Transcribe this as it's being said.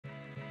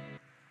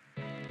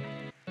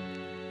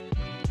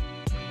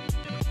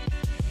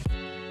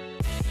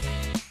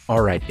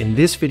All right, in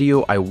this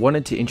video, I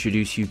wanted to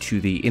introduce you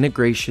to the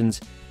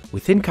integrations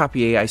within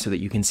Copy.ai so that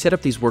you can set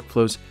up these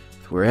workflows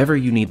wherever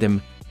you need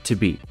them to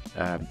be.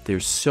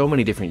 There's so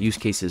many different use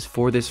cases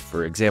for this.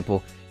 For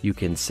example, you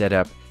can set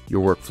up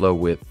your workflow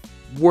with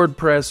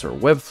WordPress or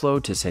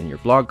Webflow to send your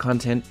blog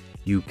content.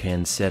 You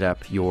can set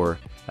up your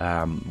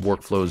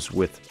workflows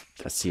with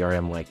a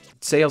CRM like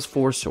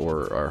Salesforce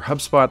or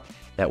HubSpot.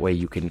 That way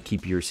you can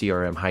keep your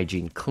CRM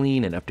hygiene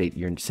clean and update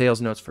your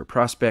sales notes for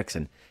prospects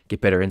and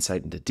get better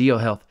insight into deal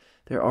health.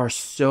 There are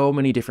so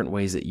many different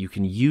ways that you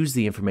can use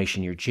the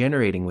information you're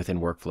generating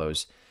within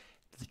workflows.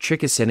 The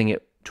trick is sending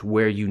it to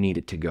where you need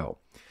it to go.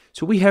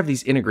 So we have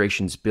these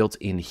integrations built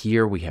in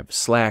here. We have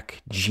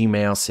Slack,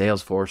 Gmail,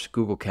 Salesforce,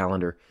 Google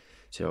Calendar.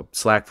 So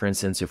Slack, for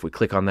instance, if we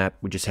click on that,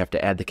 we just have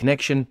to add the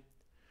connection.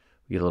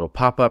 We get a little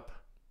pop-up.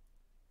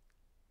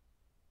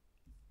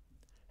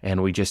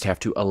 And we just have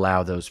to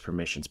allow those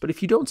permissions. But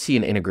if you don't see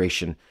an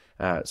integration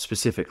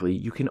specifically,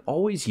 you can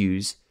always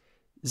use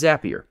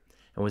Zapier.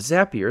 And with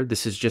Zapier,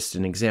 this is just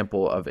an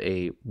example of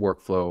a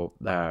workflow,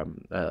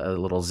 a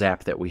little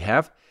Zap that we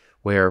have,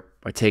 where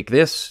I take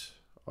this,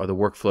 or the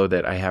workflow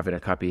that I have in a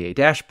Copy.ai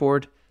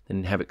dashboard,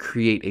 then have it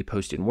create a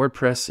post in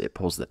WordPress. It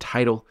pulls the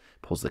title,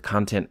 pulls the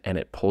content, and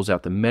it pulls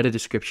out the meta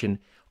description,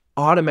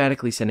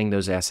 automatically sending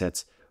those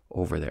assets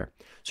over there.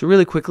 So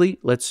really quickly,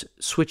 let's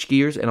switch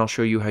gears and I'll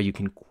show you how you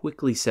can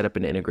quickly set up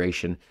an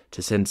integration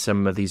to send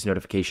some of these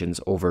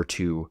notifications over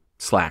to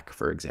Slack,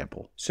 for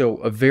example. So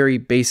a very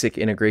basic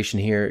integration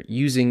here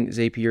using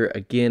Zapier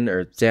again,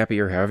 or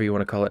Zapier, however you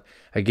want to call it.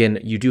 Again,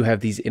 you do have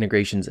these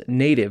integrations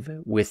native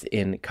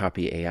within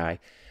Copy.ai,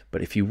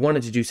 but if you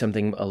wanted to do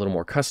something a little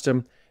more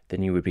custom,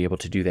 then you would be able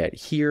to do that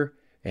here.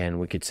 And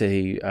we could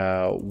say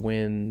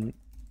when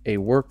a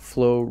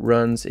workflow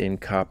runs in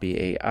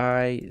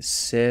Copy.ai,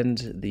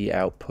 send the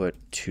output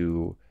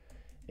to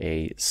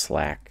a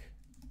Slack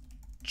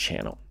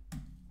channel.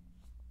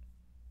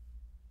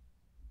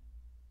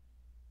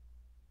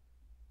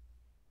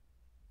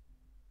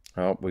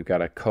 Oh, we've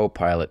got a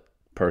co-pilot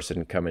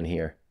person coming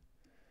here.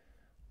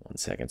 1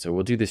 second. So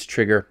we'll do this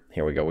trigger.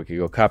 Here we go. We could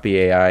go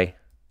Copy.ai. Go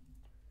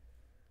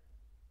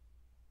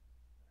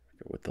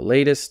with the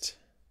latest.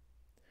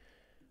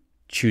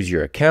 Choose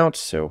your account.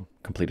 So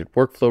completed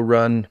workflow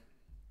run.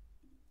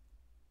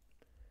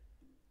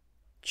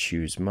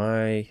 Choose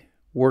my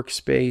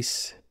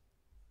workspace.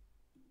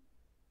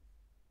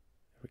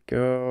 There we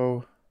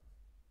go.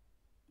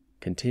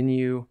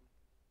 Continue.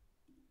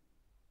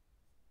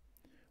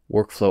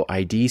 Workflow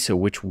ID, so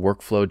which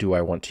workflow do I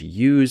want to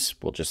use?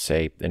 We'll just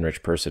say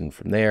enrich person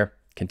from there.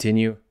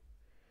 Continue.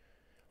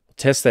 We'll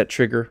test that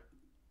trigger.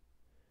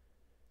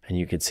 And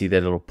you can see that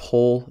it'll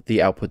pull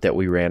the output that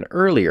we ran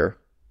earlier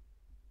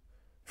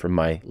from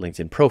my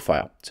LinkedIn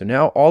profile. So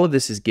now all of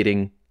this is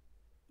getting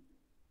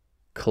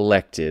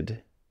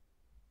collected.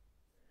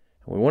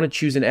 And we want to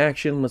choose an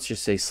action. Let's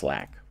just say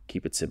Slack.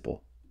 Keep it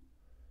simple.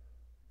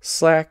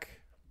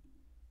 Slack.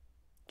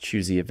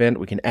 Choose the event.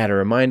 We can add a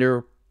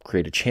reminder,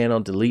 create a channel,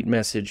 delete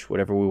message,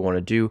 whatever we want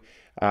to do.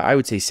 I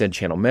would say send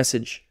channel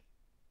message.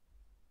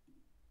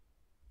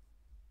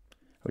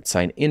 I would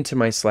sign into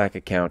my Slack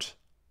account.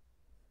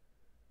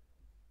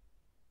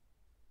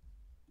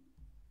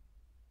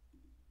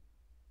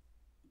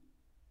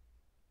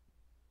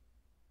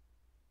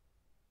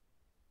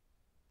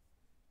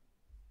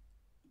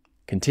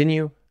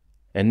 Continue.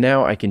 And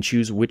now I can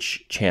choose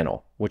which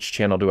channel. Which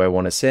channel do I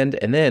want to send?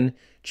 And then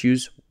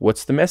choose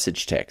what's the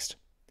message text.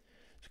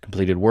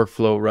 Completed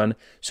workflow run.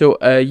 So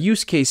a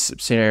use case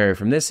scenario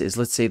from this is,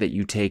 let's say that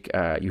you take,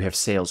 you have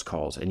sales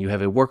calls and you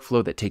have a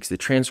workflow that takes the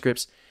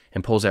transcripts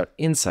and pulls out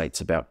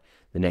insights about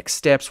the next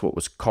steps, what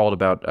was called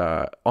about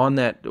on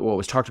that, what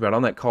was talked about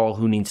on that call,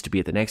 who needs to be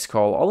at the next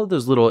call, all of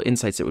those little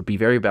insights that would be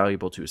very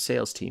valuable to a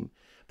sales team.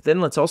 But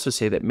then let's also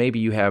say that maybe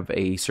you have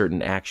a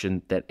certain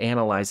action that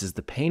analyzes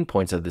the pain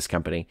points of this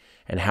company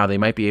and how they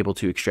might be able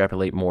to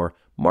extrapolate more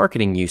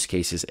marketing use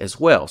cases as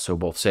well. So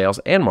both sales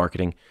and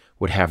marketing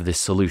would have this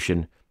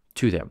solution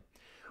to them.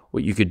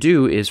 What you could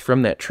do is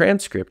from that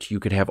transcript, you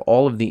could have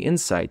all of the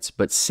insights,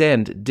 but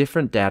send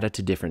different data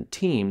to different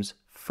teams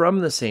from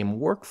the same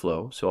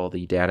workflow. So all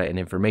the data and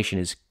information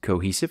is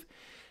cohesive.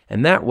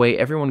 And that way,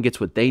 everyone gets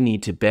what they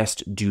need to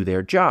best do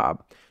their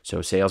job.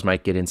 So sales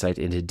might get insight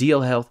into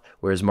deal health,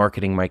 whereas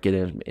marketing might get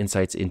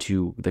insights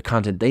into the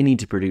content they need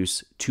to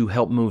produce to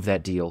help move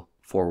that deal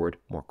forward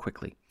more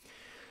quickly.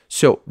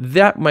 So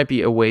that might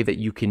be a way that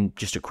you can,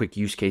 just a quick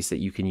use case that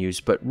you can use,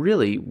 but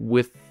really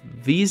with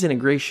these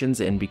integrations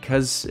and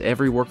because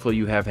every workflow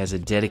you have has a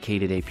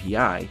dedicated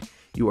API,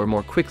 you are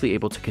more quickly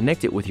able to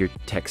connect it with your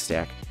tech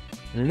stack.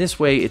 And in this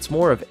way, it's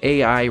more of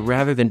AI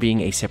rather than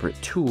being a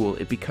separate tool.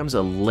 It becomes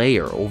a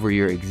layer over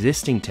your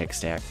existing tech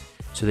stack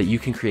so that you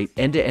can create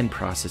end-to-end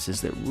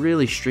processes that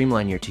really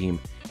streamline your team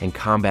and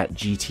combat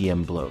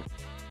GTM bloat.